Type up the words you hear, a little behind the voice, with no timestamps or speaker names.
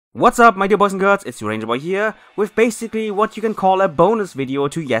What's up, my dear boys and girls, it's your Ranger Boy here, with basically what you can call a bonus video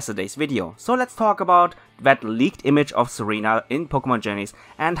to yesterday's video. So let's talk about that leaked image of Serena in Pokemon Journeys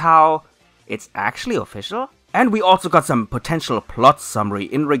and how it's actually official. And we also got some potential plot summary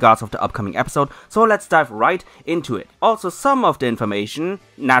in regards of the upcoming episode, so let's dive right into it. Also, some of the information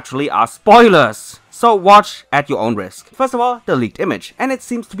naturally are spoilers, so watch at your own risk. First of all, the leaked image, and it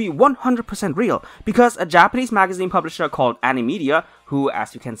seems to be 100% real, because a Japanese magazine publisher called Animedia, who,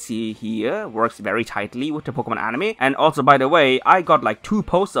 as you can see here, works very tightly with the Pokemon anime. And also, by the way, I got like 2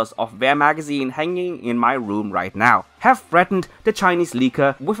 posters of their magazine hanging in my room right now, have threatened the Chinese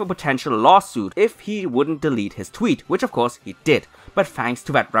leaker with a potential lawsuit if he wouldn't delete his tweet, which of course he did. But thanks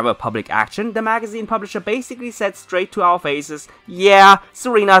to that rather public action, the magazine publisher basically said straight to our faces, yeah,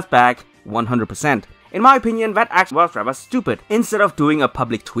 Serena's back, 100%. In my opinion, that action was rather stupid. Instead of doing a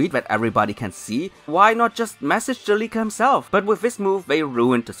public tweet that everybody can see, why not just message the leaker himself? But with this move, they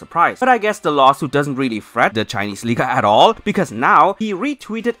ruined the surprise. But I guess the lawsuit doesn't really threat the Chinese leaker at all, because now he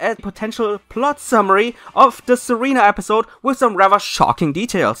retweeted a potential plot summary of the Serena episode with some rather shocking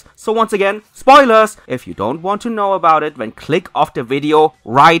details. So once again, spoilers! If you don't want to know about it, then click off the video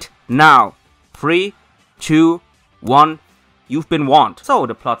right now. 3, 2, 1... You've been warned. So,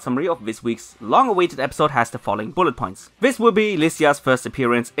 the plot summary of this week's long-awaited episode has the following bullet points. This will be Lycia's first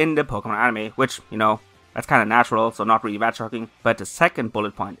appearance in the Pokemon anime, which, you know, that's kinda natural, so not really that shocking. But the second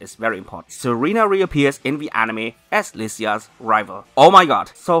bullet point is very important. Serena reappears in the anime as Lycia's rival. Oh my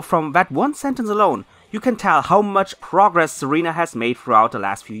god. So from that one sentence alone, you can tell how much progress Serena has made throughout the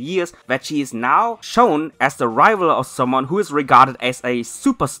last few years, that she is now shown as the rival of someone who is regarded as a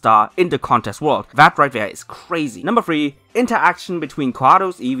superstar in the contest world. That right there is crazy. Number 3, interaction between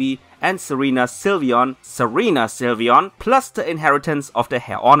Koharu's Eevee and Serena Sylveon, plus the inheritance of the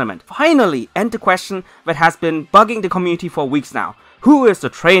hair ornament. Finally, and the question that has been bugging the community for weeks now. Who is the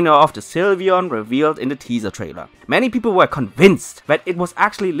trainer of the Sylveon revealed in the teaser trailer? Many people were convinced that it was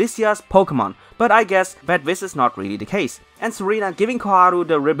actually Lycia's Pokemon, but I guess that this is not really the case. And Serena giving Koharu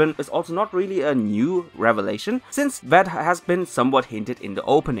the ribbon is also not really a new revelation, since that has been somewhat hinted in the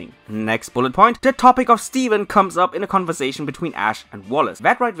opening. Next bullet point, the topic of Steven comes up in a conversation between Ash and Wallace.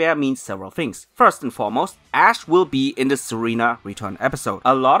 That right there means several things. First and foremost, Ash will be in the Serena return episode.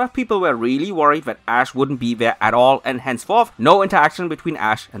 A lot of people were really worried that Ash wouldn't be there at all, and henceforth, no interaction between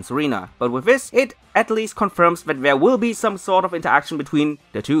Ash and Serena. But with this, it at least confirms that there will be some sort of interaction between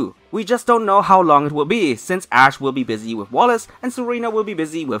the two. We just don't know how long it will be, since Ash will be busy with Wallace and Serena will be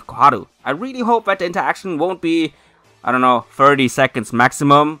busy with Koharu. I really hope that the interaction won't be, I don't know, 30 seconds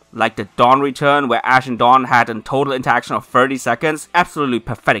maximum, like the Dawn return where Ash and Dawn had a total interaction of 30 seconds. Absolutely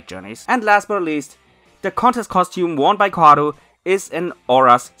pathetic journeys. And last but not least, the contest costume worn by Koharu is an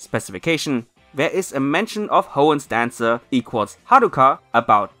Aura's specification. There is a mention of Hoenn's dancer equals Haruka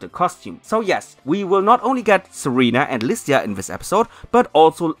about the costume. So yes, we will not only get Serena and Lycia in this episode, but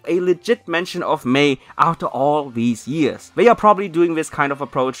also a legit mention of Mei after all these years. They are probably doing this kind of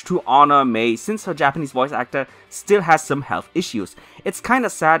approach to honor Mei, since her Japanese voice actor still has some health issues. It's kinda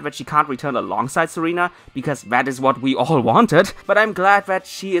sad that she can't return alongside Serena, because that is what we all wanted, but I'm glad that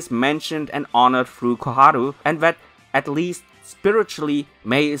she is mentioned and honored through Koharu, and that at least spiritually,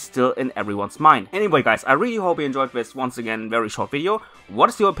 Mei is still in everyone's mind. Anyway guys, I really hope you enjoyed this, once again, very short video. What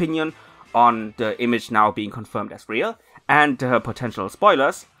is your opinion on the image now being confirmed as real and potential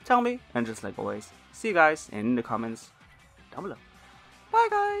spoilers? Tell me, and just like always, see you guys in the comments down below. Bye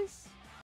guys!